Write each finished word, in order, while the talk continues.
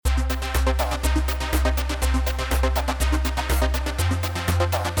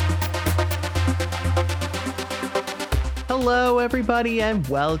Hello, everybody, and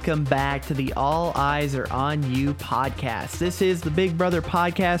welcome back to the All Eyes Are On You podcast. This is the Big Brother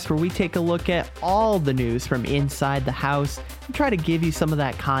podcast where we take a look at all the news from inside the house and try to give you some of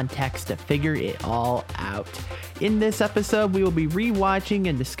that context to figure it all out. In this episode, we will be rewatching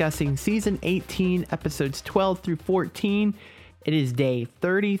and discussing season 18, episodes 12 through 14. It is day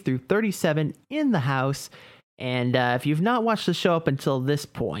 30 through 37 in the house. And if you've not watched the show up until this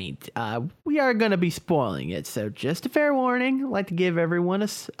point, we are going to be spoiling it. So just a fair warning. I'd like to give everyone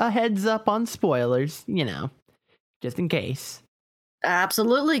a heads up on spoilers, just in case.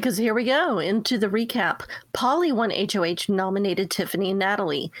 Absolutely, because here we go into the recap. Polly won HOH, nominated Tiffany and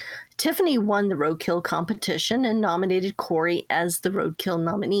Natalie. Tiffany won the roadkill competition and nominated Corey as the roadkill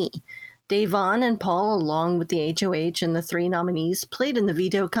nominee. Da'Vonne and Paul, along with the HOH and the three nominees, played in the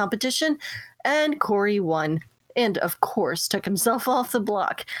veto competition, and Corey won. And, of course, took himself off the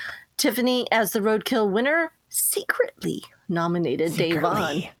block. Tiffany, as the roadkill winner, secretly nominated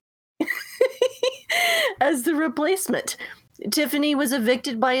Da'Vonne as the replacement. Tiffany was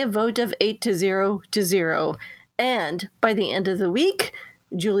evicted by a vote of 8-0. And by the end of the week,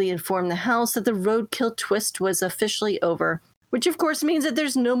 Julie informed the house that the roadkill twist was officially over, which, of course, means that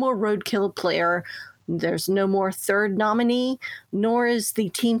there's no more roadkill player. There's no more third nominee, nor is the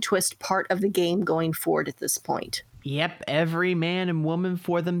team twist part of the game going forward at this point. Yep, every man and woman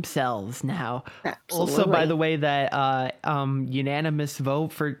for themselves now. Absolutely. Also, by the way, that unanimous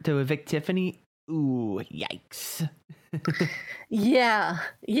vote to evict Tiffany. Ooh, yikes. Yeah.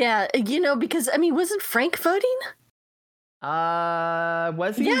 Because, wasn't Frank voting?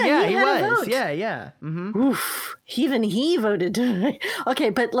 Was he? Yeah, he was. Vote. Yeah. Mm-hmm. Oof, even he voted.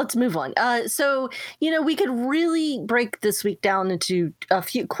 Okay, but let's move on. So we could really break this week down into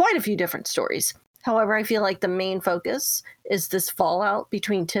quite a few different stories. However, I feel like the main focus is this fallout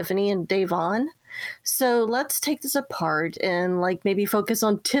between Tiffany and Da'Vonne. So let's take this apart and maybe focus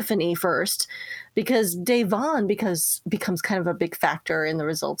on Tiffany first, because Da'Vonne becomes kind of a big factor in the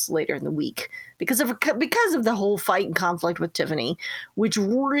results later in the week because of the whole fight and conflict with Tiffany, which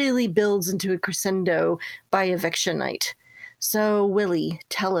really builds into a crescendo by eviction night. So Willie,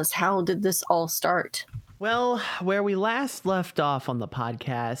 tell us, how did this all start? Well, where we last left off on the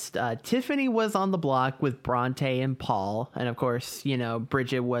podcast, Tiffany was on the block with Bronte and Paul. And of course,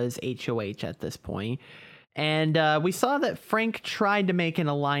 Bridget was HOH at this point. And we saw that Frank tried to make an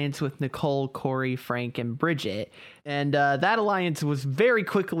alliance with Nicole, Corey, Frank, and Bridget. And that alliance was very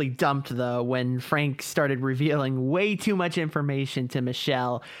quickly dumped, though, when Frank started revealing way too much information to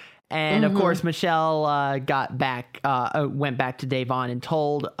Michelle. And of course, Michelle went back to Da'Vonne and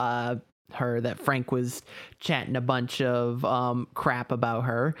told her that Frank was chatting a bunch of crap about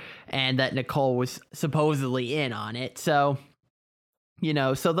her and that Nicole was supposedly in on it. So,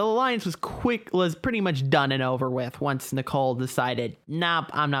 so the alliance was pretty much done and over with once Nicole decided, nope,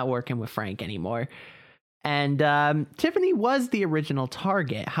 I'm not working with Frank anymore. And Tiffany was the original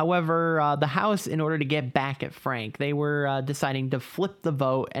target. However, the house, in order to get back at Frank, they were deciding to flip the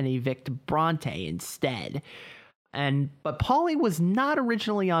vote and evict Bronte instead. But Paulie was not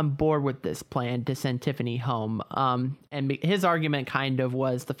originally on board with this plan to send Tiffany home. And his argument kind of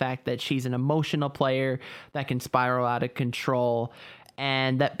was the fact that she's an emotional player that can spiral out of control,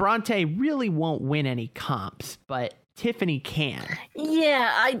 and that Bronte really won't win any comps, but Tiffany can. Yeah,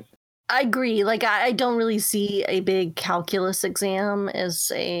 I agree. I don't really see a big calculus exam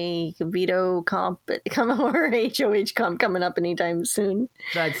as a veto comp or HOH comp coming up anytime soon.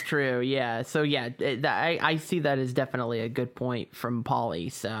 That's true. Yeah. So yeah, I see that as definitely a good point from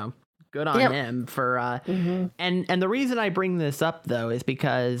Paulie. So good on him for and the reason I bring this up though is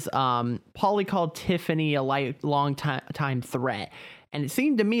because Paulie called Tiffany a long time threat. And it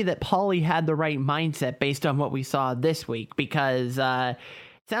seemed to me that Paulie had the right mindset based on what we saw this week, because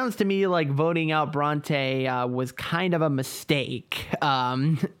sounds to me like voting out Bronte was kind of a mistake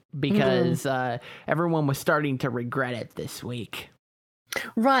because everyone was starting to regret it this week.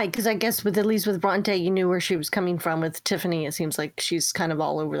 Right, because I guess at least with Bronte, you knew where she was coming from. With Tiffany, it seems like she's kind of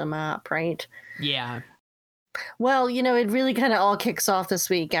all over the map, right? Yeah. Well, it really kind of all kicks off this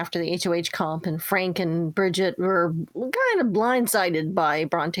week after the HOH comp, and Frank and Bridget were kind of blindsided by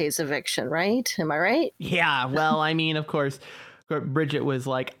Bronte's eviction, right? Am I right? Yeah, well, of course, Bridget was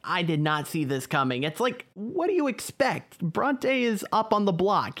like, I did not see this coming. It's like, what do you expect? Bronte is up on the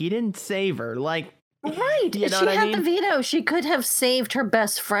block. You didn't save her. Right. She had the veto. She could have saved her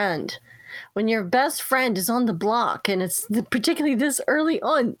best friend. When your best friend is on the block, and it's particularly this early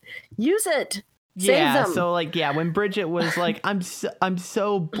on, use it. Yeah, so when Bridget was like, I'm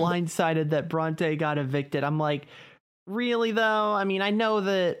so blindsided that Bronte got evicted, I'm like, Really though, I mean, I know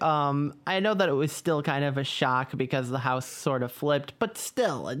that it was still kind of a shock because the house sort of flipped, but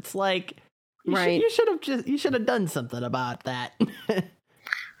still, it's like Right. you should have done something about that.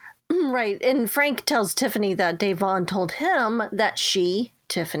 Right. And Frank tells Tiffany that Davon told him that she,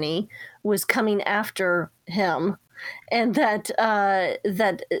 Tiffany, was coming after him, and that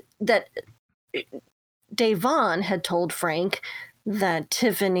Davon had told Frank that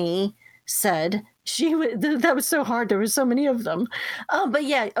Tiffany said she would. That was so hard. There were so many of them. But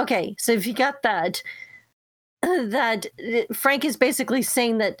yeah, okay. So if you got that, that Frank is basically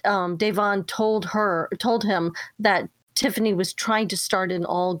saying that Davon told him that Tiffany was trying to start an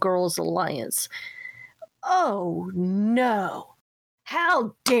all girls alliance. Oh no.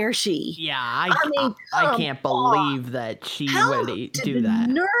 How dare she? Yeah, mean, I can't believe that she How would did do the that.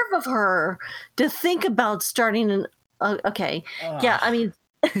 nerve of her to think about starting an okay. Yeah, I mean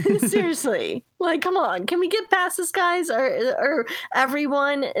seriously. Like come on. Can we get past this, guys? Or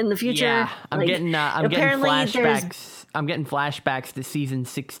everyone in the future? Yeah, I'm like, getting apparently flashbacks. I'm getting flashbacks to season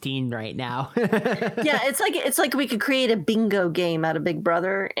 16 right now. Yeah, it's like we could create a bingo game out of Big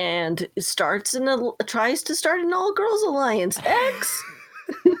Brother, and tries to start an all girls alliance X.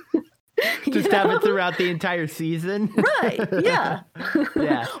 Just have it throughout the entire season. Right? Yeah.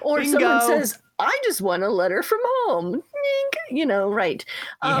 Yeah. Or Bingo. someone says, "I just want a letter from home." Right?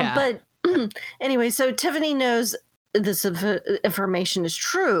 Yeah. But anyway, so Tiffany knows this information is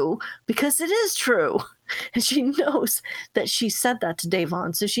true because it is true. And she knows that she said that to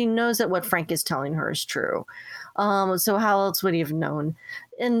Davon. So she knows that what Frank is telling her is true. So how else would he have known?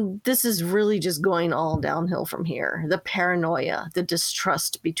 And this is really just going all downhill from here. The paranoia, the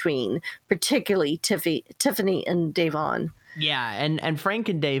distrust between particularly Tiffany and Davon. Yeah, and Frank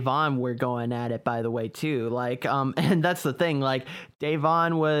and Davon were going at it, by the way, too. Like, and that's the thing. Like,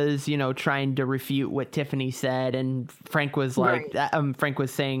 Davon was, trying to refute what Tiffany said, and Frank was like, Right. Frank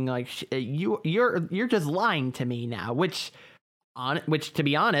was saying like, you're just lying to me now, which to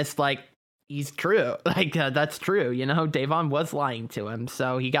be honest, like, he's true. Like, that's true. Davon was lying to him,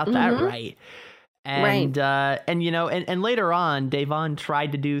 so he got that right. And and later on, Davon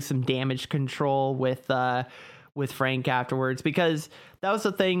tried to do some damage control with Frank afterwards, because that was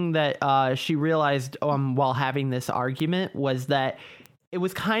the thing that she realized while having this argument, was that it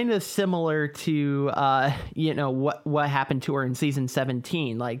was kind of similar to what happened to her in season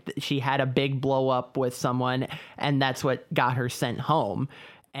 17. Like, she had a big blow up with someone, and that's what got her sent home.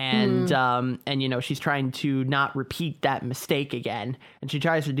 And she's trying to not repeat that mistake again, and she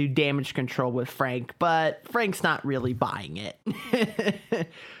tries to do damage control with Frank, but Frank's not really buying it.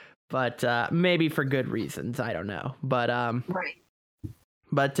 But maybe for good reasons, I don't know. But Right.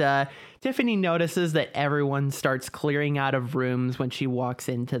 But Tiffany notices that everyone starts clearing out of rooms when she walks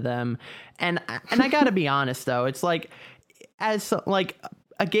into them, and I gotta be honest though, it's like, as like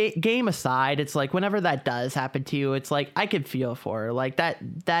a game aside, it's like whenever that does happen to you, it's like I could feel for her. Like that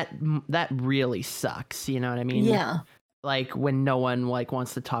really sucks. You know what I mean? Yeah. Like when no one like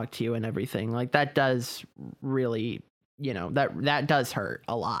wants to talk to you and everything. Like that does really. That does hurt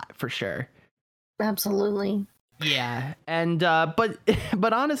a lot, for sure. Absolutely. Yeah. And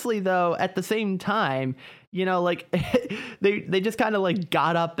but honestly though, at the same time, like they just kind of like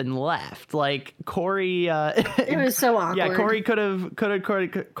got up and left. Like Corey it was so awkward. Yeah, Corey could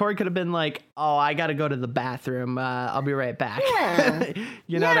have been like, "Oh, I got to go to the bathroom. I'll be right back." Yeah.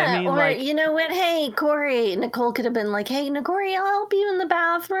 You know what I mean? Or like, you know what? Hey, Corey. Nicole could have been like, "Hey, Corey, I'll help you in the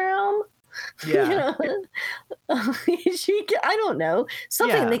bathroom." yeah. I don't know,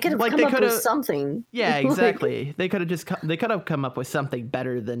 something. Yeah, they could have like, come up with something. Yeah, exactly. They could have come up with something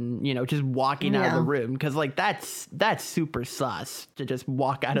better than just walking out of the room, because like that's super sus to just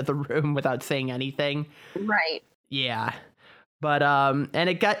walk out of the room without saying anything. Right. Yeah. But and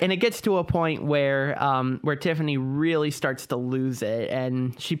it gets to a point where Tiffany really starts to lose it,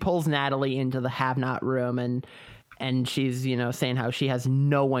 and she pulls Natalie into the have not room, and she's, saying how she has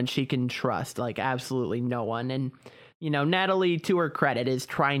no one she can trust, like absolutely no one. And, Natalie, to her credit, is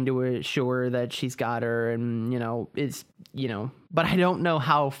trying to assure that she's got her, and, but I don't know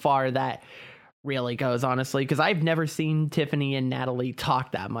how far that really goes, honestly, because I've never seen Tiffany and Natalie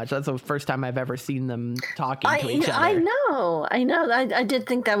talk that much. That's the first time I've ever seen them talking to each other. I know. I did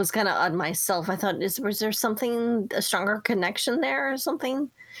think that was kind of odd myself. I thought, was there a stronger connection there or something?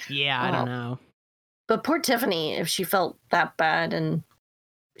 Yeah, I don't know. But poor Tiffany, if she felt that bad and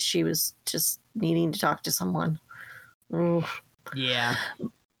she was just needing to talk to someone. Oof. Yeah.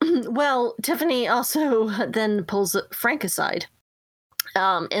 Well, Tiffany also then pulls Frank aside.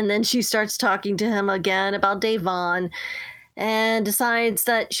 And then she starts talking to him again about Davon, and decides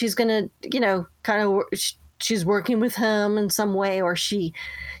that she's going to, she's working with him in some way, or she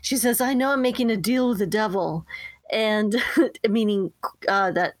says, I know I'm making a deal with the devil, and meaning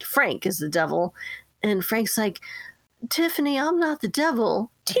that Frank is the devil. And Frank's like, Tiffany, I'm not the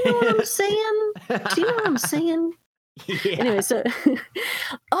devil. Do you know what I'm saying? Do you know what I'm saying? Yeah. Anyway, so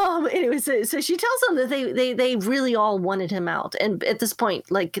so she tells them that they really all wanted him out, and at this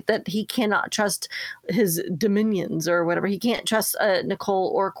point, like, that he cannot trust his dominions or whatever. He can't trust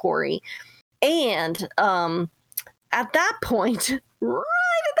Nicole or Corey. And at that point,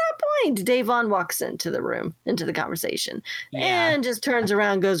 right at that point, Davon walks into the room, into the conversation, and just turns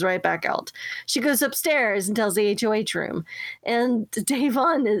around, goes right back out. She goes upstairs and tells the HOH room. And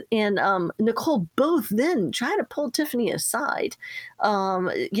Davon and Nicole both then try to pull Tiffany aside.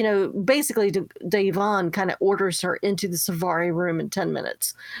 Basically, Davon kind of orders her into the Savari room in 10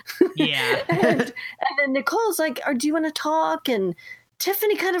 minutes. Yeah. and then Nicole's like, do you want to talk? And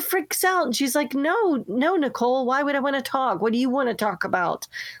Tiffany kind of freaks out, and she's like, no, Nicole, why would I want to talk? What do you want to talk about?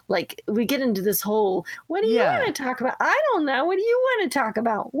 Like, we get into this whole, what do you want to talk about? I don't know. What do you want to talk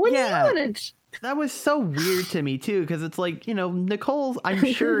about? What do you want to... That was so weird to me, too, because it's like, Nicole, I'm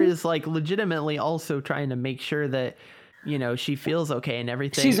sure, is, like, legitimately also trying to make sure that, she feels okay and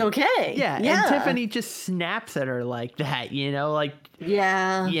everything. She's okay. Yeah. And Tiffany just snaps at her like that, like...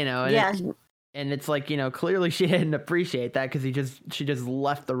 Yeah. And it's like, clearly she didn't appreciate that because she just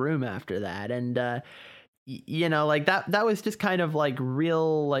left the room after that. And, like that was just kind of like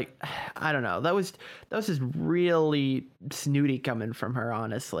real, like, I don't know. That was just really snooty coming from her,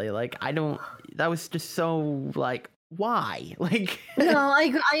 honestly. Like, that was just so like, why? Like, no,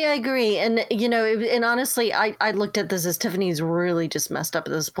 I agree. And, and honestly, I looked at this as Tiffany's really just messed up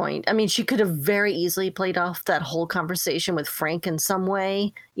at this point. I mean, she could have very easily played off that whole conversation with Frank in some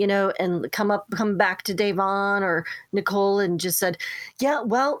way, and come back to Davon or Nicole and just said, yeah,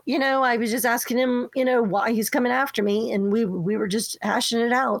 well, I was just asking him, why he's coming after me. And we were just hashing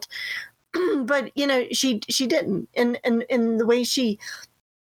it out. But, she didn't. And the way she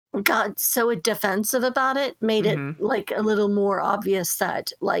got so defensive about it made it like a little more obvious that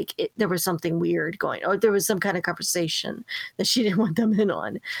like there was something weird going, or there was some kind of conversation that she didn't want them in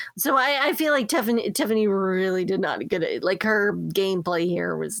on. So I feel like Tiffany really did not get it. Like, her gameplay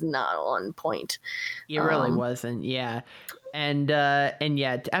here was not on point. It really wasn't. Yeah. And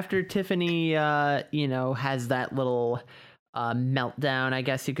yeah, after Tiffany, has that little meltdown, I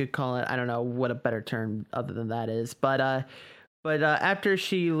guess you could call it. I don't know what a better term other than that is, but after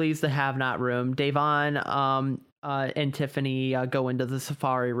she leaves the have-not room, Davon and Tiffany go into the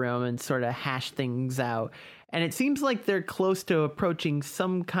Savari room and sort of hash things out. And it seems like they're close to approaching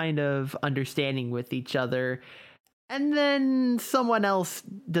some kind of understanding with each other. And then someone else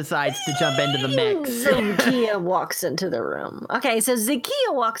decides to jump into the mix. Zakia walks into the room. Okay, so Zakia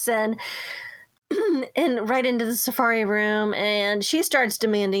walks in and right into the Savari room, and she starts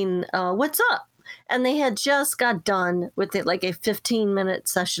demanding, what's up? And they had just got done with it, like a 15-minute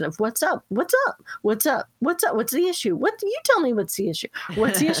session of what's up, what's up, what's up, what's up, what's the issue? What you tell me? What's the issue?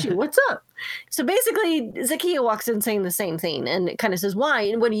 What's the issue? What's up? So basically, Zakia walks in saying the same thing, and it kind of says, "Why?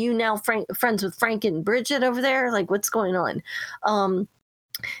 And what are you now friends with Frank and Bridget over there? Like, what's going on?"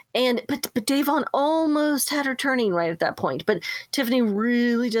 But Davon almost had her turning right at that point. But Tiffany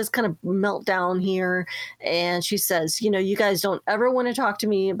really just kind of melt down here, and she says, you guys don't ever want to talk to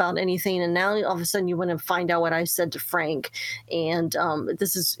me about anything, and now all of a sudden you want to find out what I said to Frank. And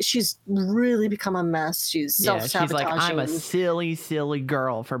she's really become a mess. She's self-sabotaging. She's like, I'm a silly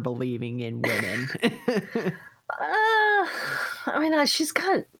girl for believing in women. She's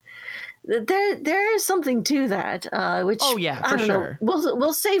got... There is something to that, which for sure.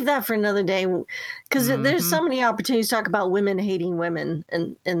 We'll save that for another day, because there's so many opportunities to talk about women hating women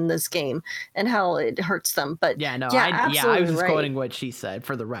in this game and how it hurts them. But I was just quoting what she said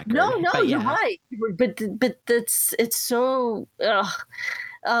for the record. No, you're right. But it's so.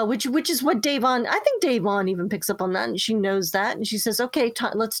 Which is what Davon, I think Davon even picks up on that, and she knows that, and she says, okay,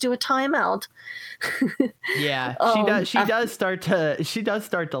 let's do a timeout. Yeah, she does start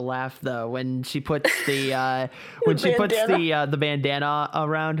to laugh though when she puts the the bandana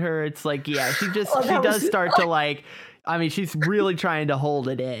around her. It's like, yeah, she does start to like, I mean, she's really trying to hold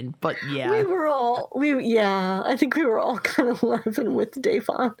it in, but yeah. I think we were all kind of laughing with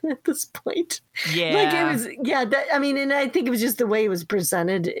Davon at this point. Yeah. Like, it was, and I think it was just the way it was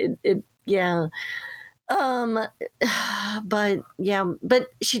presented. But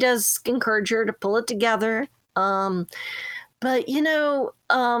she does encourage her to pull it together. I don't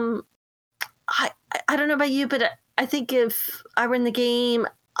know about you, but I think if I were in the game,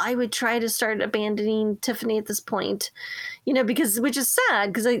 I would try to start abandoning Tiffany at this point, because, which is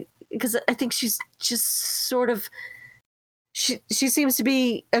sad, because because I think she's just sort of she seems to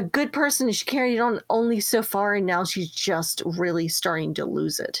be a good person, and she carried it on only so far, and now she's just really starting to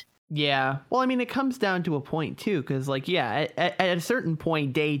lose it. Yeah. Well, I mean, it comes down to a point too, because like, yeah, at a certain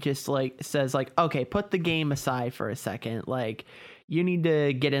point, Day just like says like, okay, put the game aside for a second. Like, you need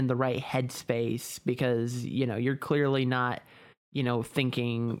to get in the right headspace because you're clearly not,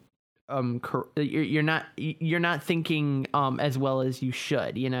 thinking. You're not thinking as well as you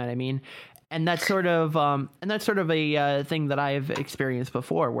should. You know what I mean? And that's sort of a thing that I've experienced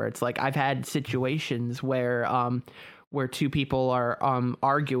before, where it's like I've had situations where two people are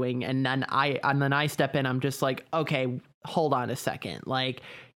arguing, and then I step in. I'm just like, okay, hold on a second. Like,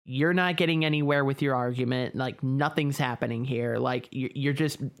 you're not getting anywhere with your argument. Like, nothing's happening here. Like, you're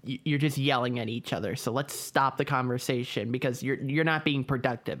just yelling at each other. So let's stop the conversation because you're not being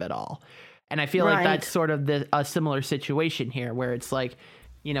productive at all. And I feel like that's sort of a similar situation here, where it's like,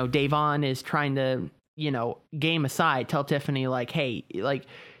 Davon is trying to, game aside, tell Tiffany like, hey, like,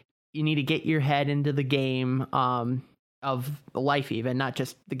 you need to get your head into the game of life, even not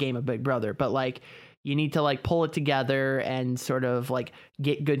just the game of Big Brother, but like you need to like pull it together and sort of like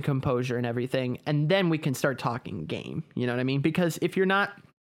get good composure and everything, and then we can start talking game. You know what I mean? Because if you're not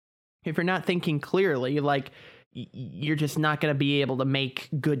thinking clearly, like you're just not going to be able to make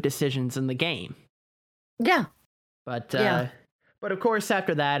good decisions in the game. Yeah. But of course,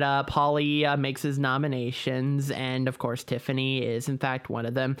 after that, Paulie makes his nominations, and of course, Tiffany is in fact one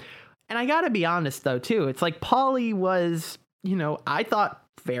of them. And I gotta be honest, though, too. It's like Paulie was, I thought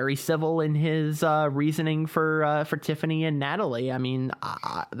very civil in his reasoning for Tiffany and Natalie. I mean,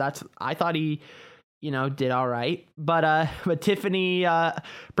 I thought he, did all right. But Tiffany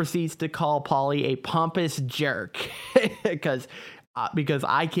proceeds to call Paulie a pompous jerk because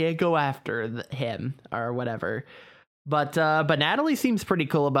I can't go after him or whatever. But Natalie seems pretty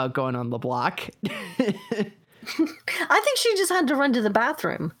cool about going on the block. I think she just had to run to the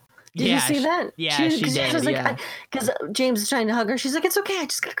bathroom. Did you see that? Yeah, she did. Because James is trying to hug her. She's like, it's okay. I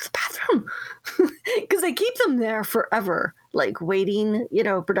just got to go to the bathroom. Because they keep them there forever, like waiting,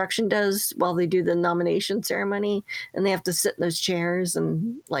 production does while they do the nomination ceremony. And they have to sit in those chairs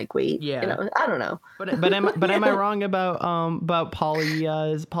and like wait. Yeah. I don't know. But am I wrong about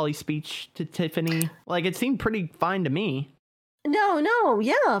Paulie's speech to Tiffany? Like, it seemed pretty fine to me. No,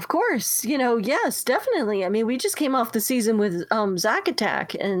 yeah, of course. Yes, definitely. I mean, we just came off the season with Zack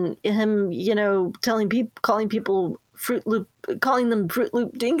Attack and him, calling people calling them Fruit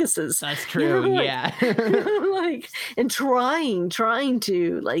Loop dinguses. That's true, yeah. And trying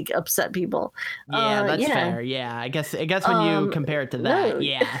to like upset people. Yeah, that's fair. Yeah, I guess when you compare it to that,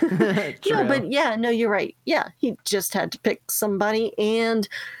 yeah. True. No, but yeah, no, you're right. Yeah, he just had to pick somebody, and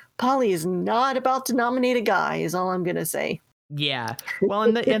Paulie is not about to nominate a guy, is all I'm gonna say. Yeah. Well,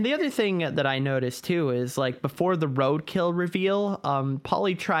 and the other thing that I noticed too is like before the roadkill reveal,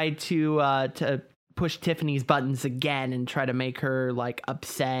 Paulie tried to push Tiffany's buttons again and try to make her like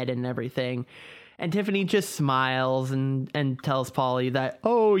upset and everything. And Tiffany just smiles and tells Paulie that,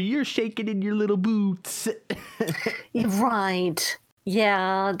 oh, you're shaking in your little boots. Right.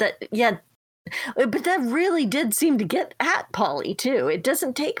 Yeah. But that really did seem to get at Paulie too. It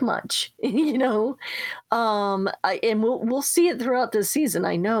doesn't take much, and we'll see it throughout the season.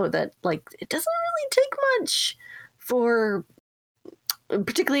 I know that like it doesn't really take much for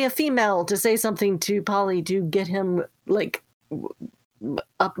particularly a female to say something to Paulie to get him like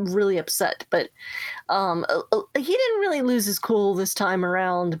really upset. But he didn't really lose his cool this time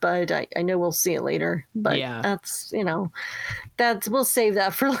around, but I know we'll see it later. But yeah, that's we'll save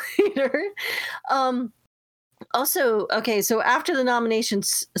that for later. Also, okay, so after the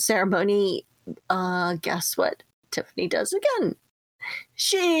nominations ceremony, guess what Tiffany does again?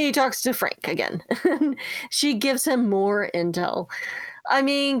 She talks to Frank again. She gives him more intel. I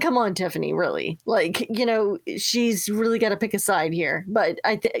mean, come on, Tiffany, really. Like, she's really got to pick a side here. But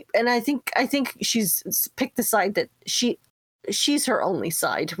I think she's picked the side that she's her only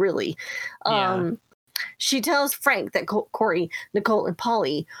side, really. Yeah. She tells Frank that Corey, Nicole, and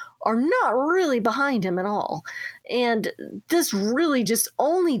Paulie are not really behind him at all. And this really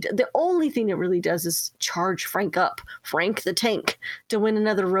the only thing it really does is charge Frank up, Frank the Tank, to win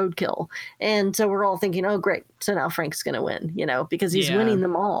another roadkill. And so we're all thinking, oh, great. So now Frank's going to win, because he's winning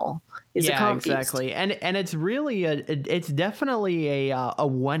them all. He's a comp exactly. beast. And it's really it's definitely a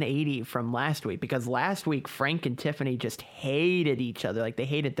 180 from last week, because last week Frank and Tiffany just hated each other. Like they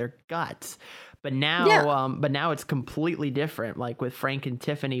hated their guts. But now, it's completely different. Like with Frank and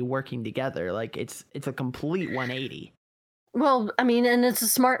Tiffany working together, like it's a complete 180. Well, I mean, and it's a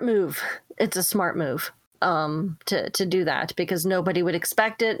smart move. It's a smart move to do that, because nobody would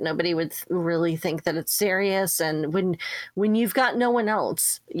expect it. Nobody would really think that it's serious. And when you've got no one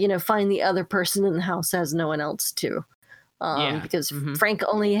else, find the other person in the house has no one else too. Because Frank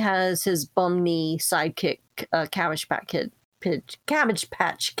only has his bum knee sidekick, Cabbage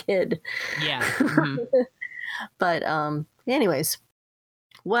Patch Kid. Yeah. But anyways,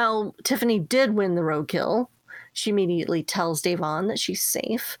 well, Tiffany did win the roadkill. She immediately tells Devon that she's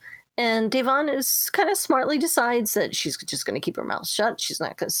safe. And Devon is kind of smartly decides that she's just going to keep her mouth shut. She's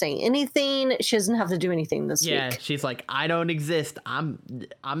not going to say anything. She doesn't have to do anything this week. Yeah, she's like, I don't exist. I'm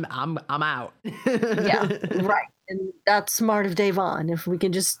out. Yeah, right. And that's smart of Devon. If we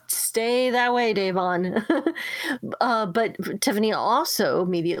can just stay that way, Devon. But Tiffany also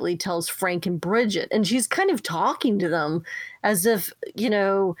immediately tells Frank and Bridget, and she's kind of talking to them as if,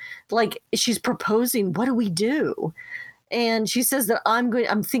 like she's proposing, what do we do? And she says that I'm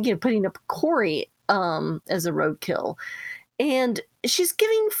thinking of putting up Corey as a roadkill. And she's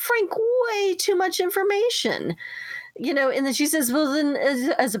giving Frank way too much information. And then she says, well, then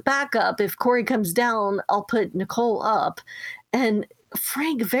as a backup, if Corey comes down, I'll put Nicole up. And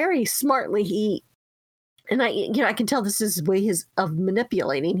Frank very smartly, I can tell this is his way of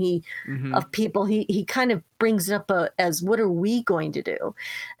manipulating of people. He kind of brings it up as, what are we going to do?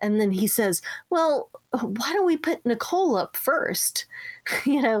 And then he says, well, why don't we put Nicole up first?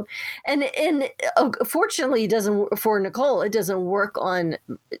 And fortunately, it doesn't for Nicole. It doesn't work on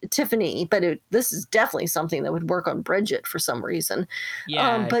Tiffany, but this is definitely something that would work on Bridget for some reason.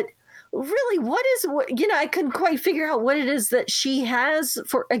 Yeah. But really, I couldn't quite figure out what it is that she has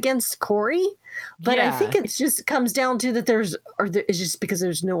against Corey. But I think it just comes down to that it's just because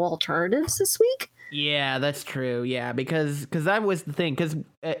there's no alternatives this week. Yeah, that's true. Yeah, because that was the thing. Because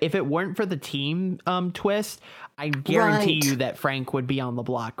if it weren't for the team twist, I guarantee you that Frank would be on the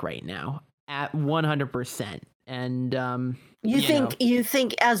block right now at 100%. And you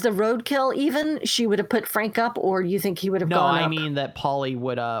think as the roadkill, even she would have put Frank up, or you think he would have gone up? No, I mean that Paulie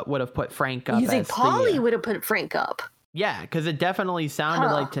would have put Frank up. You think Paulie would have put Frank up? Yeah, because it definitely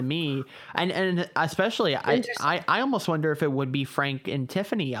sounded like to me, and especially I almost wonder if it would be Frank and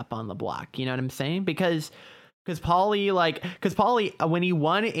Tiffany up on the block. You know what I'm saying? Because Paulie when he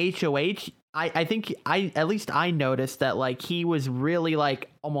won HOH, I think at least I noticed that like he was really like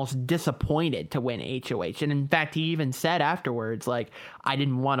almost disappointed to win HOH, and in fact he even said afterwards like I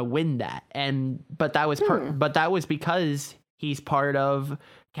didn't want to win that, but that was because he's part of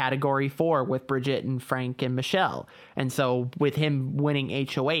Category 4 with Bridget and Frank and Michelle. And so with him winning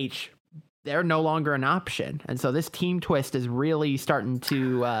HOH, they're no longer an option. And so this team twist is really starting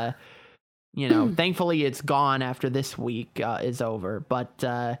to, thankfully it's gone after this week is over. But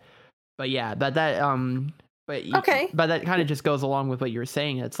that kind of just goes along with what you were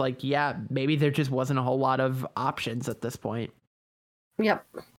saying. It's like, yeah, maybe there just wasn't a whole lot of options at this point. Yep.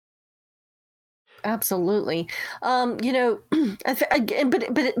 Absolutely. But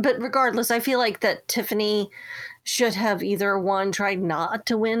regardless, I feel like that Tiffany should have either tried not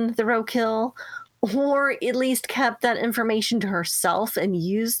to win the roadkill, or at least kept that information to herself and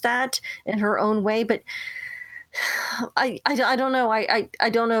used that in her own way. But I don't know. I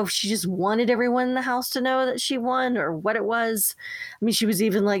don't know if she just wanted everyone in the house to know that she won, or what it was. I mean, she was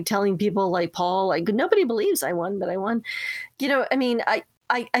even like telling people like Paul, like, nobody believes I won, but I won.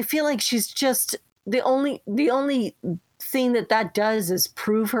 I feel like she's just the only thing that does is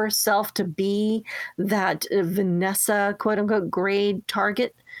prove herself to be that Vanessa quote unquote grade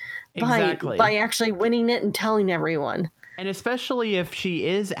target by actually winning it and telling everyone. And especially if she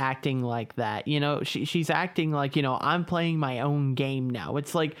is acting like that, she's acting like, I'm playing my own game now.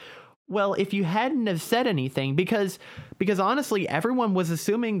 It's like, well, if you hadn't have said anything, because honestly, everyone was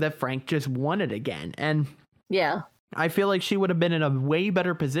assuming that Frank just won it again. And yeah, I feel like she would have been in a way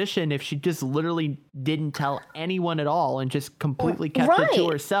better position if she just literally didn't tell anyone at all and just completely kept it to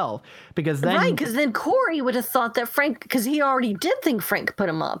herself. Because then Corey would have thought that Frank, because he already did think Frank put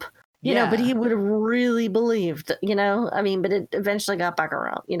him up. But he would have really believed, but it eventually got back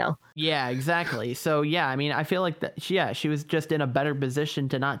around, Yeah, exactly. So, yeah, I mean, I feel like that. She was just in a better position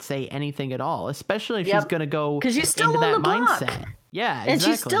to not say anything at all, especially if she's going to go into that mindset. Yeah, exactly. And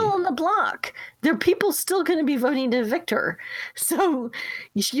she's still on the block. There are people still going to be voting to evict her. So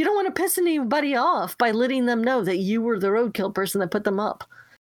you don't want to piss anybody off by letting them know that you were the roadkill person that put them up.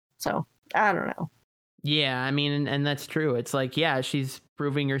 So I don't know. Yeah, I mean, and that's true. It's like, yeah, she's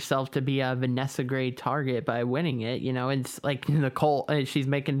proving herself to be a Vanessa grade target by winning it. It's like Nicole, she's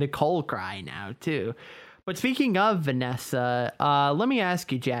making Nicole cry now too. But speaking of Vanessa, let me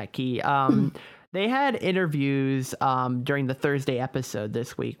ask you, Jackie, They had interviews during the Thursday episode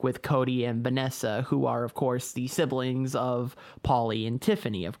this week with Cody and Vanessa, who are, of course, the siblings of Paulie and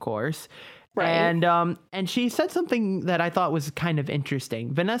Tiffany, of course. Right. And she said something that I thought was kind of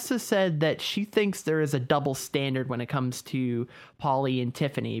interesting. Vanessa said that she thinks there is a double standard when it comes to Paulie and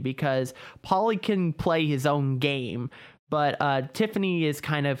Tiffany, because Paulie can play his own game, but Tiffany is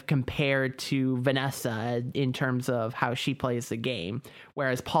kind of compared to Vanessa in terms of how she plays the game,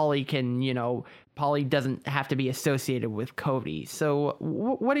 whereas Paulie can, Paulie doesn't have to be associated with Cody. So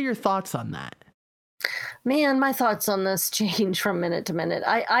what are your thoughts on that? Man, my thoughts on this change from minute to minute.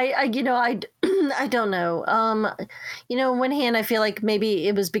 I I don't know. On one hand, I feel like maybe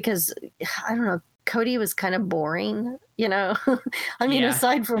it was because, I don't know, Cody was kind of boring, I mean,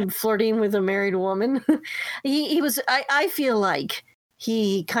 aside from flirting with a married woman, he was, I feel like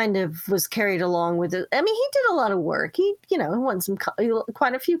he kind of was carried along with it. I mean, he did a lot of work. He won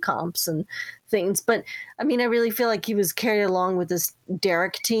quite a few comps and things, but I mean, I really feel like he was carried along with this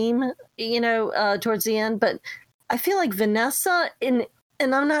Derek team, towards the end. But I feel like Vanessa, and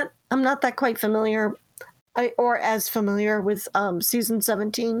I'm not that quite familiar, or as familiar with season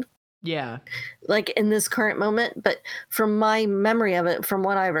 17. Yeah. Like in this current moment, but from my memory of it, from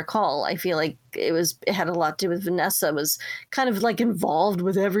what I recall, I feel like it had a lot to do with Vanessa was kind of like involved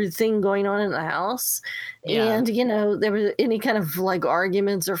with everything going on in the house. Yeah. And, there was any kind of like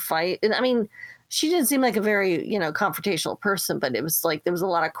arguments or fight. And I mean, she didn't seem like a very, confrontational person, but it was like there was a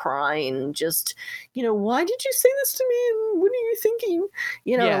lot of crying, just, why did you say this to me? And what are you thinking?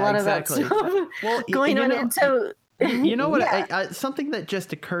 A lot exactly. of that stuff well, going on. And so you know what? Yeah. Something that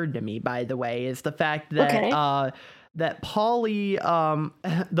just occurred to me, by the way, is the fact that that Paulie,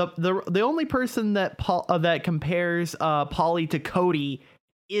 the only person that that compares Paulie to Cody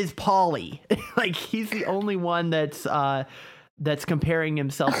is Paulie. Like, he's the only one that's comparing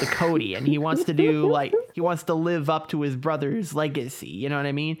himself to Cody, and he wants to live up to his brother's legacy. You know what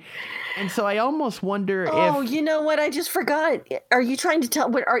I mean? And so I almost wonder if. Oh, you know what? I just forgot. Are you trying to tell?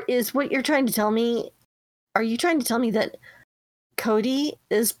 What you're trying to tell me? Are you trying to tell me that Cody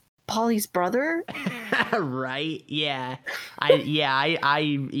is Paulie's brother? Right. Yeah.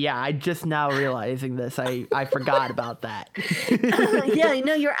 I just now realizing this. I forgot about that. Yeah,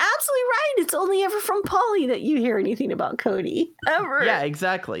 no, you're absolutely right. It's only ever from Paulie that you hear anything about Cody. Ever. Yeah,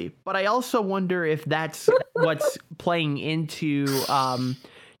 exactly. But I also wonder if that's what's playing into,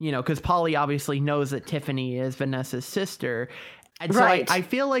 because Paulie obviously knows that Tiffany is Vanessa's sister. And so right. I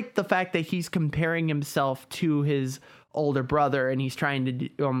feel like the fact that he's comparing himself to his older brother and he's trying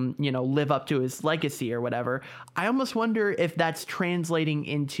to, live up to his legacy or whatever, I almost wonder if that's translating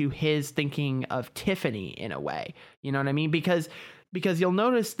into his thinking of Tiffany in a way. You know what I mean? Because you'll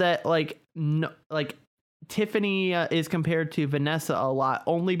notice that Tiffany is compared to Vanessa a lot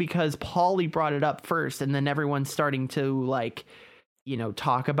only because Paulie brought it up first, and then everyone's starting to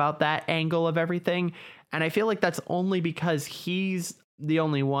talk about that angle of everything. And I feel like that's only because he's the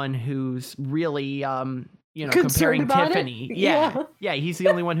only one who's really, comparing Tiffany. Yeah. He's the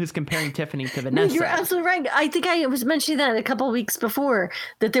only one who's comparing Tiffany to Vanessa. No, you're absolutely right. I think I was mentioning that a couple of weeks before,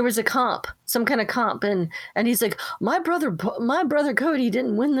 that there was a comp, some kind of comp, and he's like, my brother Cody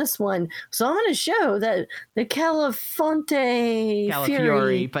didn't win this one, so I'm going to show that the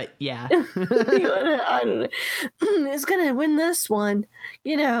Calafiore, but yeah, I don't know, is going to win this one.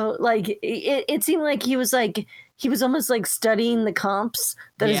 It seemed like he was almost like studying the comps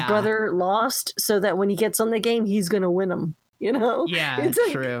that his brother lost, so that when he gets on the game, he's going to win them, Yeah, it's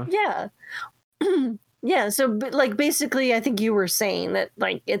true. Yeah. Yeah. So basically, I think you were saying that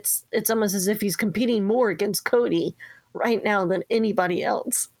it's almost as if he's competing more against Cody right now than anybody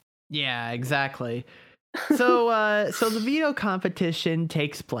else. Yeah, exactly. So the veto competition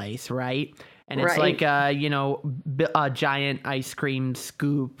takes place, right? And it's right. a giant ice cream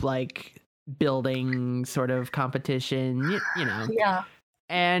scoop, building sort of competition, Yeah.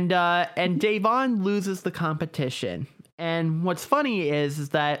 And Da'Vonne loses the competition. And what's funny is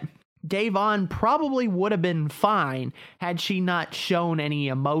that Da'Vonne probably would have been fine had she not shown any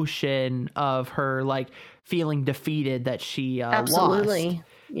emotion of her feeling defeated that she absolutely lost.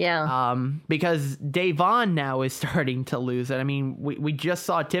 Yeah. Because Da'Vonne now is starting to lose it. I mean, we just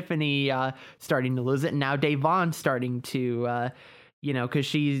saw Tiffany starting to lose it, and now Da'Vonne's starting to because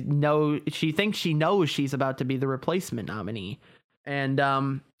she thinks she knows she's about to be the replacement nominee.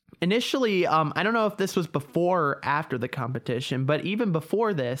 And initially, I don't know if this was before or after the competition, but even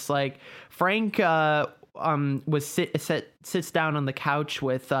before this, Frank sits down on the couch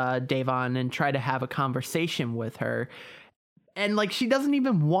with Da'Vonne and try to have a conversation with her. And she doesn't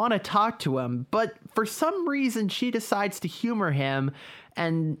even want to talk to him, but for some reason she decides to humor him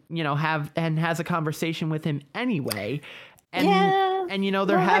and, you know, has a conversation with him anyway. And, and you know,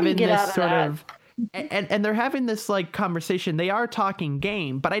 they're Well, how do you having get this out of sort that? of, and they're having this like conversation. They are talking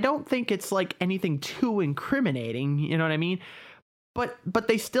game, but I don't think it's like anything too incriminating. You know what I mean? But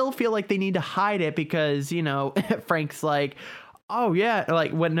they still feel like they need to hide it because, you know, Frank's like, oh yeah,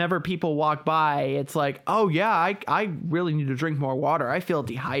 like whenever people walk by, it's like, oh yeah, I really need to drink more water. I feel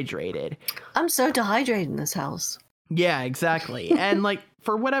dehydrated. I'm so dehydrated in this house. Yeah, exactly. And like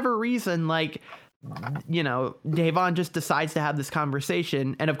for whatever reason, like, you know, Davon just decides to have this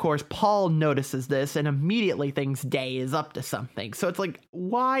conversation, and of course Paul notices this and immediately thinks Day is up to something. So it's like,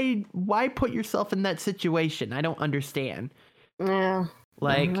 why put yourself in that situation? I don't understand. Yeah.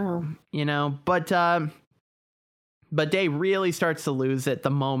 Like, you know, but Day really starts to lose it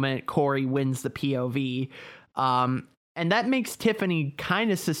the moment Corey wins the POV. And that makes Tiffany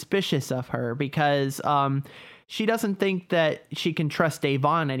kind of suspicious of her because she doesn't think that she can trust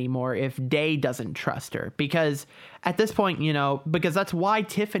Davon anymore if Day doesn't trust her. Because at this point, you know, because that's why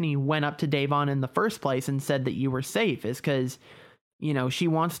Tiffany went up to Davon in the first place and said that you were safe, is because, you know, she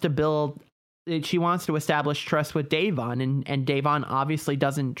wants to establish trust with Davon, and Davon obviously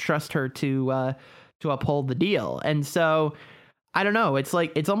doesn't trust her to uphold the deal. And so I don't know, it's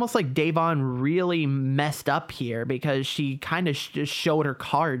like, it's almost like Davon really messed up here because she kind of just showed her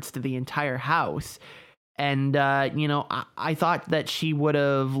cards to the entire house. And you know, I thought that she would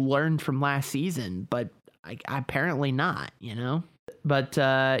have learned from last season, but apparently not, you know. But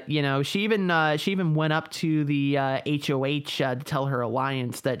you know, she even went up to the HOH to tell her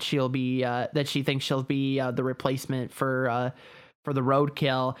alliance that that she thinks she'll be the replacement for the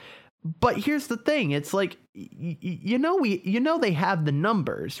Roadkill. But here's the thing: it's like, you know, they have the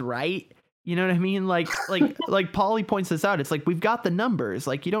numbers, right? You know what I mean? Like Paulie points this out. It's like, we've got the numbers.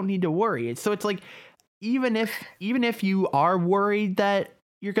 Like, you don't need to worry. So it's like, even if you are worried that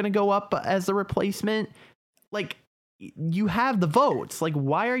you're gonna go up as a replacement, like, you have the votes. Like,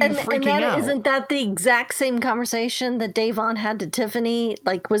 why are you freaking out? Isn't that the exact same conversation that Davon had to Tiffany?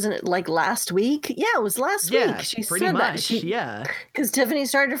 Like, wasn't it like last week? Yeah, it was last week. She pretty said much. that. Yeah, because Tiffany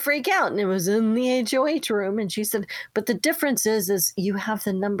started to freak out, and it was in the HOH room, and she said, "But the difference is you have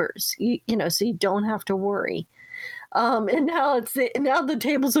the numbers, you know, so you don't have to worry." And now the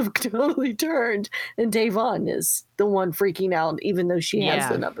tables have totally turned, and Davon is the one freaking out, even though she has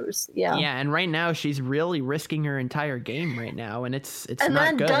the numbers. Yeah, and right now she's really risking her entire game right now, and it's and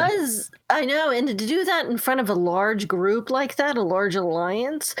not good. I know, and to do that in front of a large group like that, a large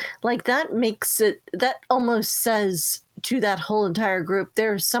alliance like that, that almost says to that whole entire group,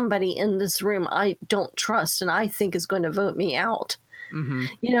 there's somebody in this room I don't trust, and I think is going to vote me out. Mm-hmm.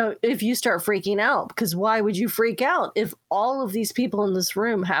 You know, if you start freaking out, because why would you freak out if all of these people in this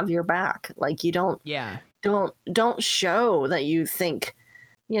room have your back? Like, you don't show that you think,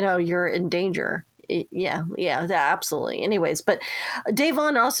 you know, you're in danger. Absolutely. Anyways, but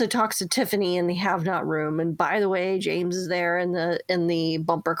Davon also talks to Tiffany in the have not room, and by the way, James is there in the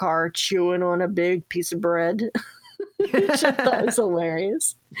bumper car chewing on a big piece of bread, which I thought was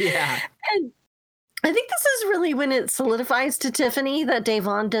hilarious. Yeah, and I think this is really when it solidifies to Tiffany that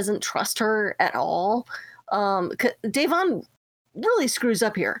Davon doesn't trust her at all. Davon really screws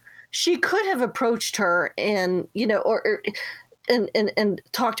up here. She could have approached her and, you know, and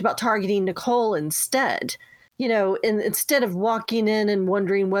talked about targeting Nicole instead, you know, and instead of walking in and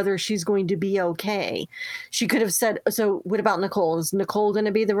wondering whether she's going to be okay, she could have said, so what about Nicole? Is Nicole going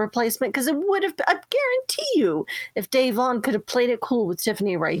to be the replacement? Because it would have, I guarantee you, if Davon could have played it cool with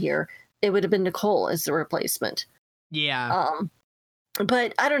Tiffany right here, it would have been Nicole as the replacement. Yeah.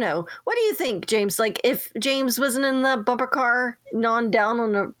 But I don't know. What do you think, James? Like, if James wasn't in the bumper car, gnawing down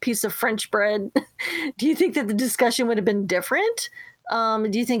on a piece of French bread, do you think that the discussion would have been different? Do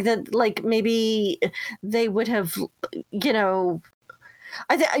you think that, like, maybe they would have, you know,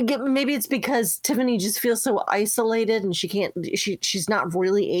 maybe it's because Tiffany just feels so isolated and she's not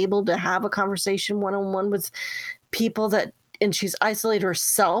really able to have a conversation one-on-one with people and she's isolated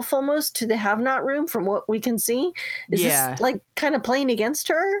herself almost to the have-not room from what we can see. Is this like kind of playing against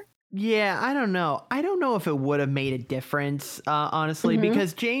her? Yeah, I don't know. I don't know if it would have made a difference, honestly,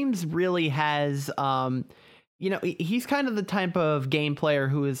 because James really has, you know, he's kind of the type of game player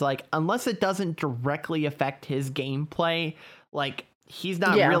who is like, unless it doesn't directly affect his gameplay, like, he's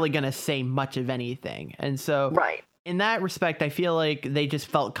not really going to say much of anything. And so in that respect, I feel like they just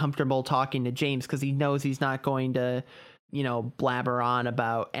felt comfortable talking to James because he knows he's not going to, you know, blabber on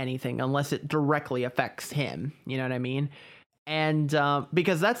about anything unless it directly affects him. You know what I mean? And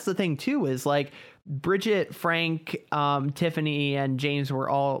because that's the thing too, is like, Bridget, Frank, Tiffany, and James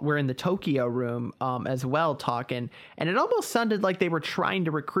were in the Tokyo room as well talking, and it almost sounded like they were trying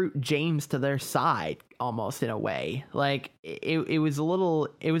to recruit James to their side, almost in a way. Like it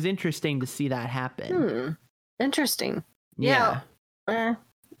was interesting to see that happen. Interesting. Yeah. Eh,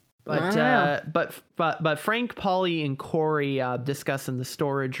 But Frank, Polly, and Corey discuss in the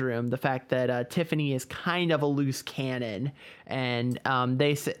storage room the fact that Tiffany is kind of a loose cannon, and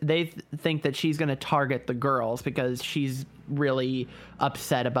they think that she's going to target the girls because she's really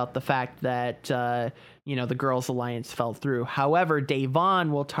upset about the fact that the girls' alliance fell through. However,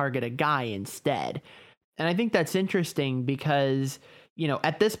 Da'Vonne will target a guy instead, and I think that's interesting because,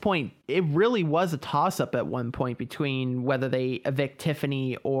 at this point, it really was a toss-up at one point between whether they evict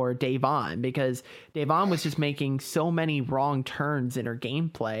Tiffany or Da'Vonne, because Da'Vonne was just making so many wrong turns in her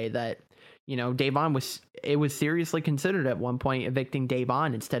gameplay that, Da'Vonne was seriously considered at one point evicting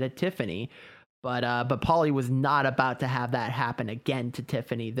Da'Vonne instead of Tiffany. But Polly was not about to have that happen again to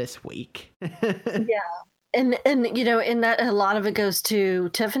Tiffany this week. Yeah. And in that, a lot of it goes to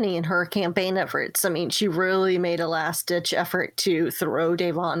Tiffany and her campaign efforts. I mean, she really made a last ditch effort to throw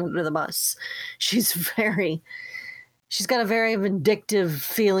Da'Vonne under the bus. She's got a very vindictive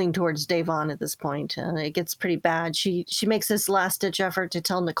feeling towards Da'Vonne at this point, and it gets pretty bad. She makes this last ditch effort to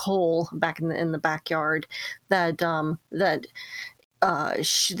tell Nicole back in the backyard that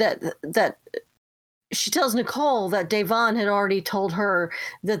she tells Nicole that Da'Vonne had already told her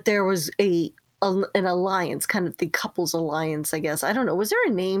that there was an alliance, kind of the couple's alliance, I guess. I don't know. Was there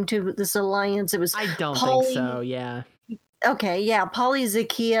a name to this alliance? It was. I don't think so. Yeah. Okay. Yeah. Polly,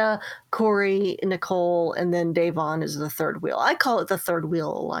 Zakiya, Corey, Nicole, and then Da'Vonne is the third wheel. I call it the third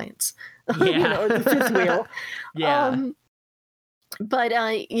wheel alliance. Yeah. Or the fifth wheel. Yeah. But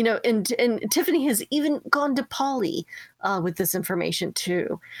and Tiffany has even gone to Polly with this information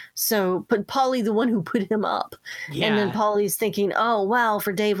too. So, but Polly, the one who put him up, and then Polly's thinking, "Oh wow,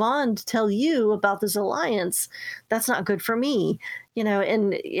 for Da'Vonne to tell you about this alliance, that's not good for me."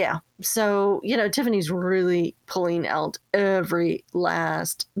 And yeah, so Tiffany's really pulling out every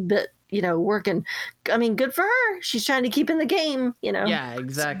last bit. Working. I mean, good for her. She's trying to keep in the game. Yeah,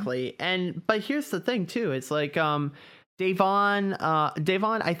 exactly. But here's the thing too. It's like Da'Vonne,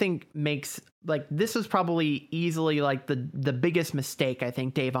 I think makes, like, this was probably easily like the biggest mistake I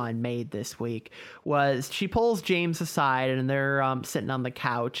think Da'Vonne made this week was she pulls James aside and they're sitting on the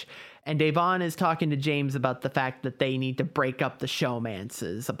couch, and Da'Vonne is talking to James about the fact that they need to break up the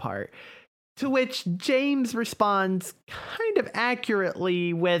showmances apart, to which James responds kind of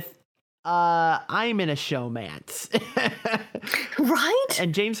accurately with, I'm in a showmance. Right?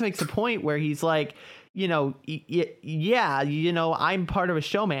 And James makes a point where he's like, I'm part of a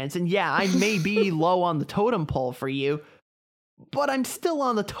showman's, and yeah, I may be low on the totem pole for you, but I'm still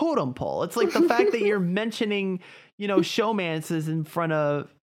on the totem pole. It's like the fact that you're mentioning, showmances in front of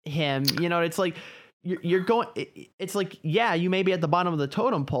him, it's like you're going, it's like, yeah, you may be at the bottom of the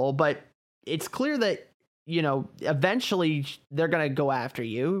totem pole, but it's clear that, eventually they're going to go after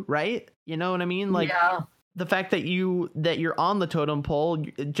you, right? You know what I mean? Like, yeah. The fact that you're on the totem pole,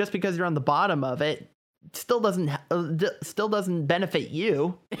 just because you're on the bottom of it, still doesn't benefit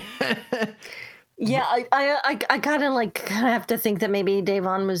you. Yeah, I kind of have to think that maybe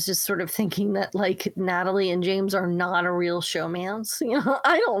Da'Vonne was just sort of thinking that like Natalie and James are not a real showmance.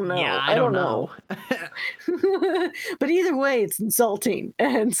 I don't know. Yeah, I don't know. But either way, it's insulting,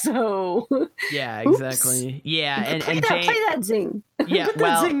 and so. Yeah, exactly. Oops. Yeah, and play that zing. Yeah,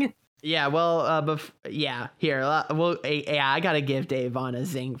 zing. Yeah, well, here, I gotta give Da'Vonne a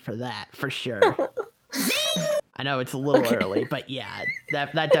zing for that, for sure. I know it's a little early, but yeah,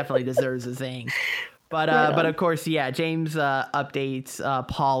 that definitely deserves a zing. But of course, yeah, James updates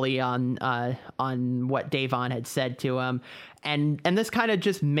Polly on what Da'Vonne had said to him, and this kind of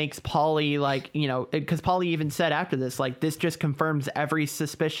just makes Polly, like, because Polly even said after this, like, this just confirms every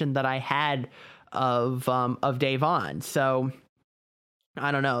suspicion that I had of Da'Vonne. So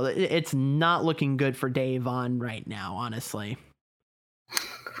I don't know, it's not looking good for Da'Vonne right now, honestly.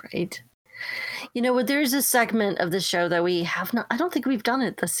 Great. There's a segment of the show that we have not, I don't think we've done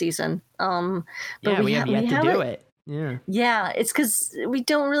it this season. But yeah, we have yet to do it. Yeah. Yeah, it's because we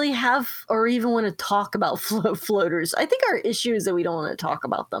don't really have or even want to talk about floaters. I think our issue is that we don't want to talk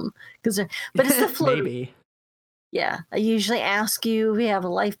about them. But it's the floater. Maybe. Yeah, I usually ask you if we have a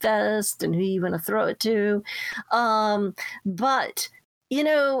life vest and who you want to throw it to. But,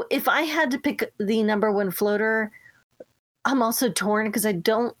 if I had to pick the number one floater, I'm also torn because I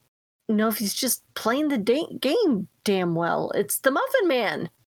don't know if he's just playing the game damn well. It's the Muffin Man.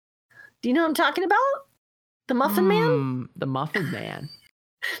 Do you know what I'm talking about? The Muffin Man? The Muffin Man.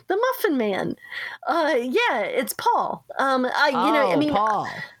 The Muffin Man. Yeah, it's Paul. Paul.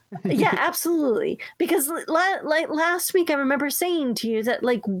 Yeah, absolutely. Because like last week, I remember saying to you that,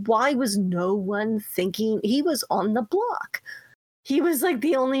 like, why was no one thinking he was on the block? He was like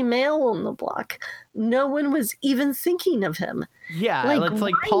the only male on the block. No one was even thinking of him. Yeah, it's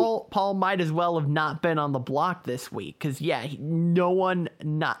like Paul might as well have not been on the block this week, because no one,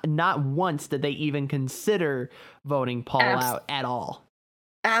 not once did they even consider voting Paul out at all.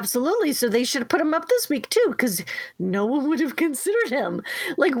 Absolutely. So they should have put him up this week too, because no one would have considered him.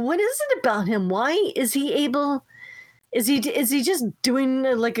 Like, what is it about him? Why is he able? Is he just doing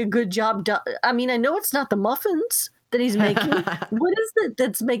like a good job? I mean, I know it's not the muffins that he's making. What is it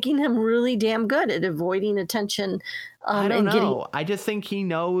that's making him really damn good at avoiding attention? I don't know. I just think he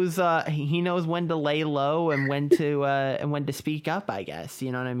knows when to lay low and when to speak up, I guess.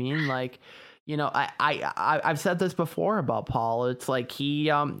 You know what I mean? Like, you know, I've said this before about Paul. It's like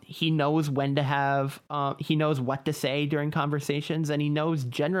he knows when to have he knows what to say during conversations, and he knows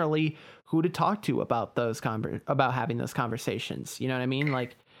generally who to talk to about about having those conversations. You know what I mean?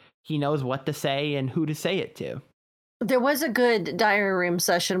 Like, he knows what to say and who to say it to. There was a good diary room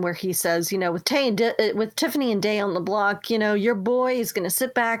session where he says, you know, with Tiffany and Day on the block, you know, your boy is going to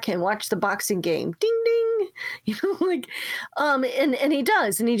sit back and watch the boxing game. Ding, ding. You know, like, and he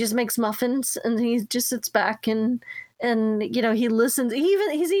does, and he just makes muffins, and he just sits back and you know, he listens.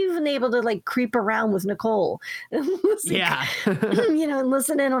 He's even able to like creep around with Nicole. And listen, yeah. You know, and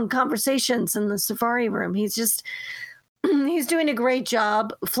listen in on conversations in the safari room. He's doing a great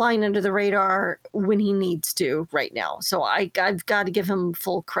job flying under the radar when he needs to right now. So I've got to give him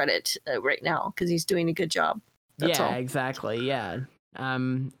full credit right now, because he's doing a good job. That's all. Exactly. Yeah.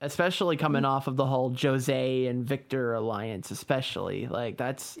 Especially coming off of the whole Jose and Victor alliance, especially like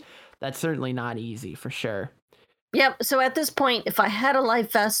that's certainly not easy for sure. Yep. So at this point, if I had a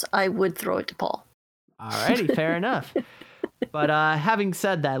life vest, I would throw it to Paul. Alrighty, fair enough. But having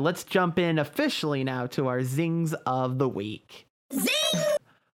said that, let's jump in officially now to our zings of the week. Zing!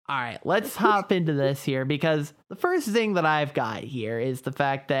 All right, let's hop into this here, because the first zing that I've got here is the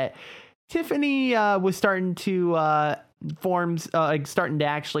fact that Tiffany was starting to starting to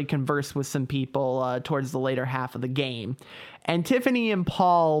actually converse with some people towards the later half of the game. And Tiffany and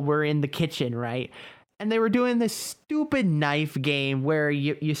Paul were in the kitchen, right? And they were doing this stupid knife game where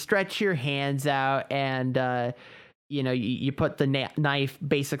you stretch your hands out and you know, you put the knife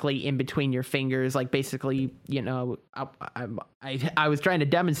basically in between your fingers, like basically, you know, I was trying to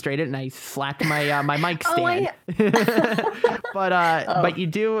demonstrate it and I slapped my my mic stand. But you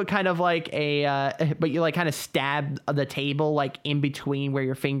do kind of like but you like kind of stab the table like in between where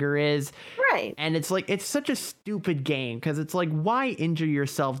your finger is. Right. And it's like, it's such a stupid game, because it's like, why injure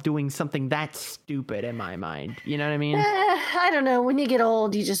yourself doing something that stupid in my mind? You know what I mean? I don't know. When you get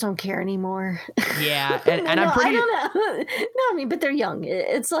old, you just don't care anymore. Yeah. And no, I'm pretty... I don't know. No, I mean, but they're young.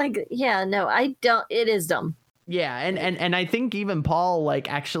 It's like, yeah, no, I don't. It is dumb. Yeah, and I think even Paul like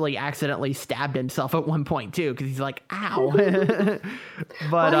actually accidentally stabbed himself at one point too, because he's like, ow. But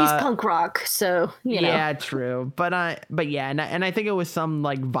well, he's punk rock, so you know. Yeah, true. But yeah, and I think it was some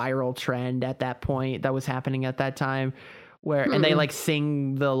like viral trend at that point that was happening at that time, where and they like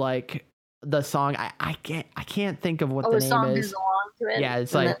sing the song. I can't think of what the name is. Yeah,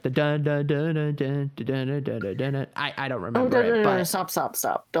 it's like the dun dun dun dun dun dun dun dun dun. I don't remember it. But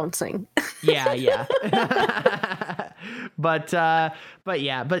stop! Don't sing. Yeah.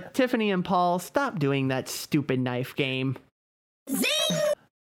 But Tiffany and Paul, stop doing that stupid knife game.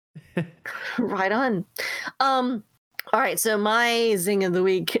 Zing! Right on. All right. So my zing of the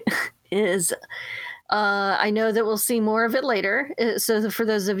week is. I know that we'll see more of it later. So for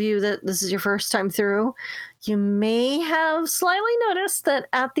those of you that this is your first time through, you may have slightly noticed that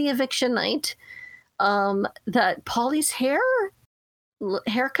at the eviction night, that Paulie's haircut,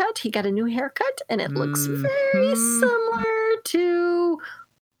 he got a new haircut, and it looks very similar to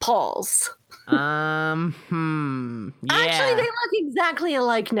Paul's. Yeah. Actually, they look exactly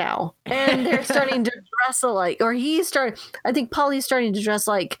alike now, and they're starting to dress alike. Or I think Paulie's starting to dress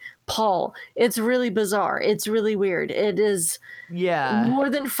like Paul. It's really bizarre. It's really weird. It is more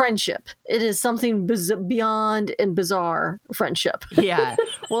than friendship. It is something beyond and bizarre friendship. Yeah.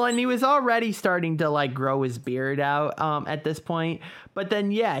 Well, and he was already starting to like grow his beard out at this point. But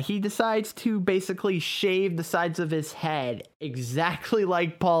then, he decides to basically shave the sides of his head exactly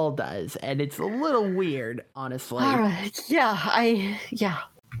like Paul does. And it's a little weird, honestly. All right. Yeah.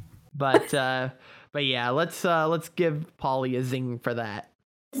 But yeah, let's give Paulie a zing for that.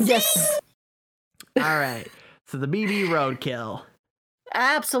 Yes. All right. So the BB Roadkill.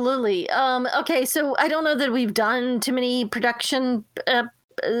 Absolutely. Okay, so I don't know that we've done too many production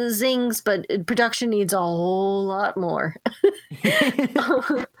zings, but production needs a whole lot more.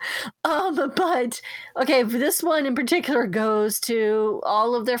 But okay, this one in particular goes to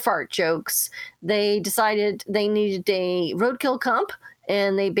all of their fart jokes. They decided they needed a roadkill comp,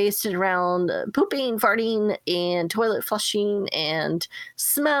 and they based it around pooping, farting, and toilet flushing, and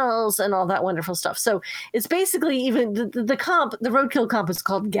smells, and all that wonderful stuff. So it's basically even the comp, the roadkill comp, is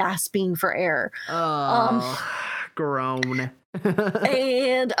called gasping for air. Groan.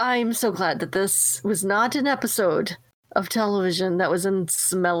 And I'm so glad that this was not an episode of television that was in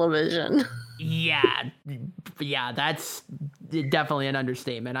smell-o-vision. Yeah, that's definitely an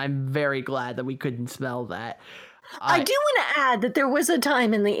understatement. I'm very glad that we couldn't smell that. I do want to add that there was a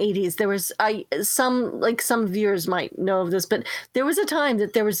time in the 80s, there was some viewers might know of this, but there was a time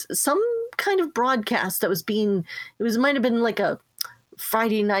that there was some kind of broadcast that was might have been like a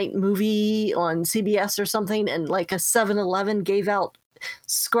Friday night movie on CBS or something, and like a 7-Eleven gave out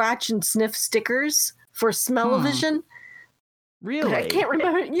scratch and sniff stickers for smell-o-vision. Really? But I can't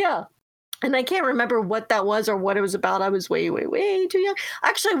remember. Yeah. And I can't remember what that was or what it was about. I was way too young.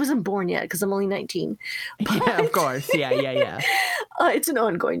 Actually, I wasn't born yet because I'm only 19. Yeah, of course. Yeah. It's an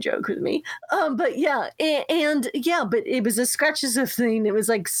ongoing joke with me. But yeah, but it was a scratches of thing. It was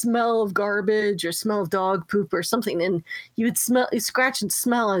like smell of garbage or smell of dog poop or something. And you would scratch and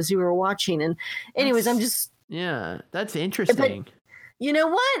smell as you were watching. And anyways, that's interesting. But, you know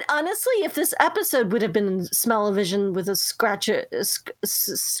what? Honestly, if this episode would have been smell-o-vision with a scratch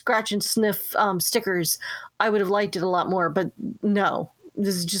and sniff stickers, I would have liked it a lot more. But no,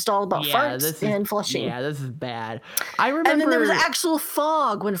 this is just all about farts and flushing. Yeah, this is bad. I remember. And then there was actual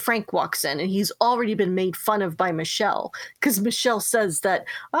fog when Frank walks in, and he's already been made fun of by Michelle because Michelle says that,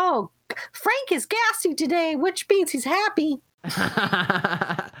 "Oh, Frank is gassy today," which means he's happy.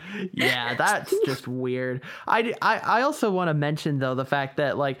 Yeah, that's just weird. I also want to mention though the fact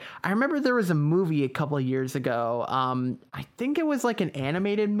that like I remember there was a movie a couple of years ago. I think it was like an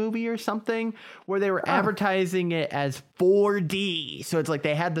animated movie or something where they were advertising it as 4D. So it's like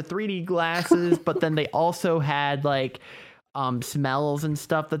they had the 3D glasses, but then they also had like smells and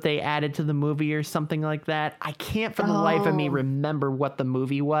stuff that they added to the movie or something like that. I can't for the life of me remember what the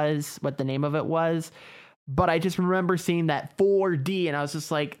movie was, what the name of it was. But I just remember seeing that 4D and I was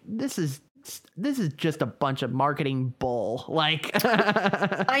just like, this is just a bunch of marketing bull. Like,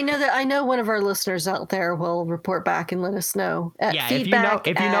 I know one of our listeners out there will report back and let us know. If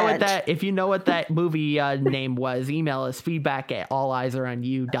you know what that movie name was, email us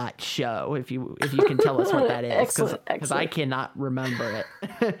feedback@alleyesaronyou.show if you can tell us what that is, because I cannot remember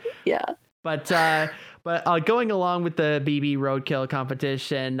it. Yeah. But going along with the BB Roadkill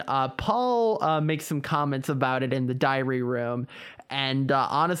competition, Paul makes some comments about it in the diary room. And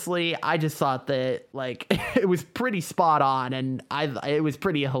honestly, I just thought that like it was pretty spot on, and it was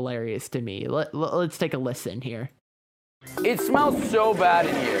pretty hilarious to me. Let's take a listen here. It smells so bad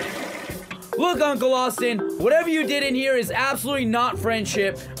in here. Look, Uncle Austin, whatever you did in here is absolutely not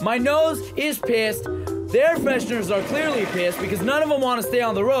friendship. My nose is pissed. The air fresheners are clearly pissed because none of them want to stay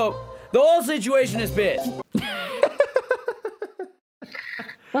on the rope. The whole situation is pissed.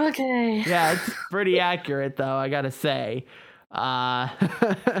 Okay. Yeah, it's pretty accurate though, I gotta say. But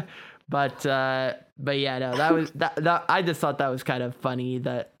yeah, no, that I just thought that was kind of funny,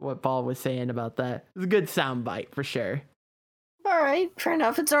 that what Paul was saying about that. It was a good soundbite for sure. All right, fair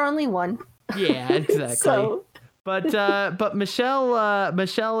enough. It's our only one. Yeah, exactly. But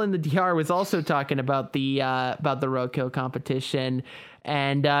Michelle in the DR was also talking about the roadkill competition,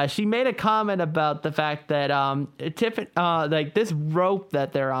 and she made a comment about the fact that Tiffany, like this rope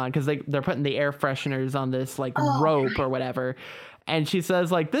that they're on, because they're putting the air fresheners on this like rope or whatever, and she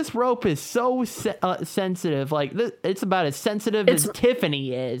says like this rope is so sensitive, like it's about as sensitive as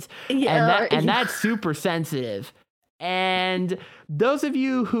Tiffany is, and that's super sensitive. And those of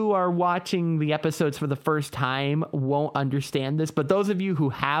you who are watching the episodes for the first time won't understand this, but those of you who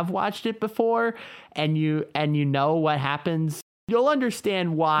have watched it before and you know what happens, you'll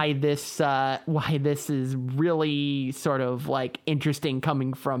understand why this is really sort of like interesting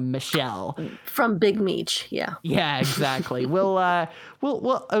coming from Michelle. From Big Meech, yeah. Yeah, exactly. We'll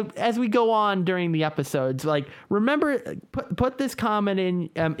as we go on during the episodes, like remember, put this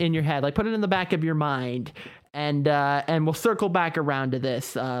comment in your head, like put it in the back of your mind. And we'll circle back around to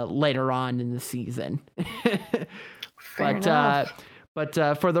this later on in the season. But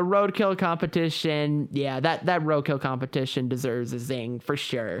for the roadkill competition, yeah, that roadkill competition deserves a zing for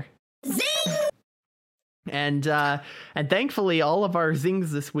sure. Zing! And thankfully, all of our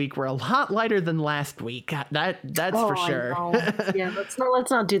zings this week were a lot lighter than last week. That's for sure. Yeah,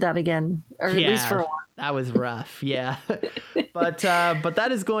 let's not do that again, or at least for a while. That was rough. Yeah, but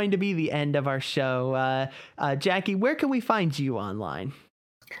that is going to be the end of our show. Jackie, where can we find you online?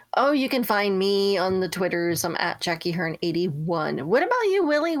 Oh, you can find me on the Twitters. I'm at JackieHearn81. What about you,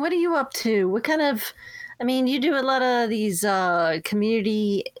 Willie? What are you up to? What kind of... I mean, you do a lot of these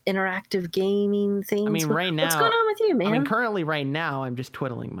community interactive gaming things. I mean, right now... What's going on with you, man? I mean, currently right now, I'm just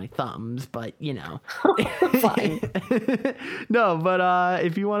twiddling my thumbs, but, you know. Fine. No, but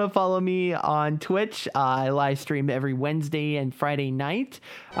if you want to follow me on Twitch, I live stream every Wednesday and Friday night.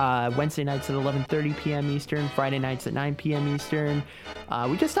 Wednesday nights at 11:30 p.m. Eastern, Friday nights at 9 p.m. Eastern.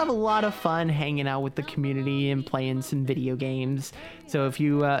 We just have a lot of fun hanging out with the community and playing some video games. So if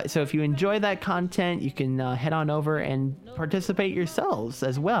you enjoy that content, you can head on over and participate yourselves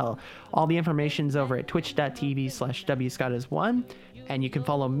as well. All the information's over at twitch.tv/wscottis1, and you can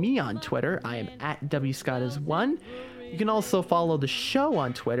follow me on Twitter. I am at wscottis1. You can also follow the show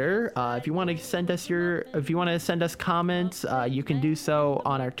on Twitter. If you want to send us comments, you can do so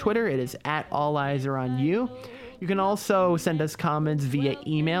on our Twitter. It is at All Eyes Are On You. You can also send us comments via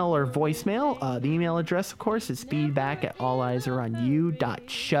email or voicemail. The email address, of course, is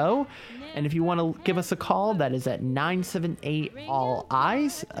feedback@alleyesaronyou.show. And if you want to give us a call, that is at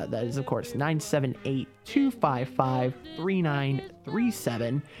 978-ALL-EYES. That is, of course,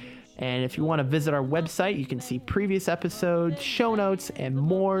 978-255-3937. And if you want to visit our website, you can see previous episodes, show notes, and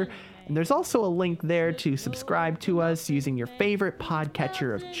more. And there's also a link there to subscribe to us using your favorite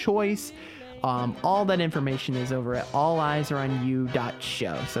podcatcher of choice. All that information is over at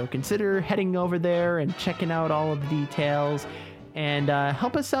alleyesaronyou.show. So consider heading over there and checking out all of the details, and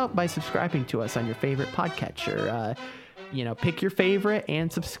help us out by subscribing to us on your favorite podcatcher. Pick your favorite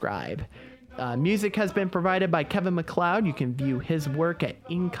and subscribe. Music has been provided by Kevin MacLeod. You can view his work at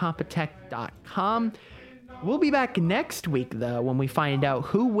incompetech.com. We'll be back next week, though, when we find out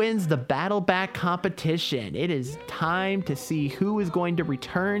who wins the Battle Back competition. It is time to see who is going to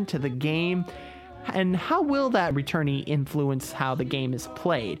return to the game, and how will that returnee influence how the game is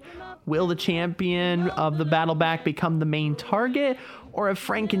played. Will the champion of the Battle Back become the main target, or have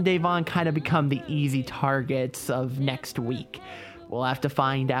Frank and Davon kind of become the easy targets of next week? We'll have to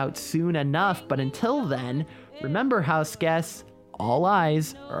find out soon enough, but until then, remember, house guests, all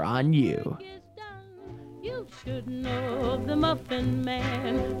eyes are on you. You should know the Muffin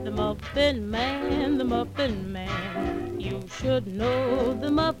Man, the Muffin Man, the Muffin Man. You should know the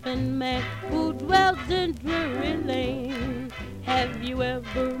Muffin Man who dwells in Drury Lane. Have you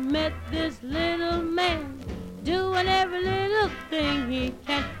ever met this little man? Doing every little thing he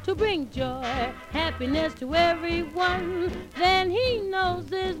can to bring joy, happiness to everyone. Then he knows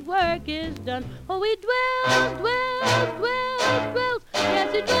his work is done. Oh, he dwells,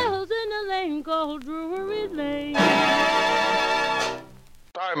 yes, he dwells in a lane called Drury Lane.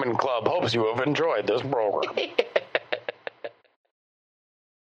 Diamond Club hopes you have enjoyed this program.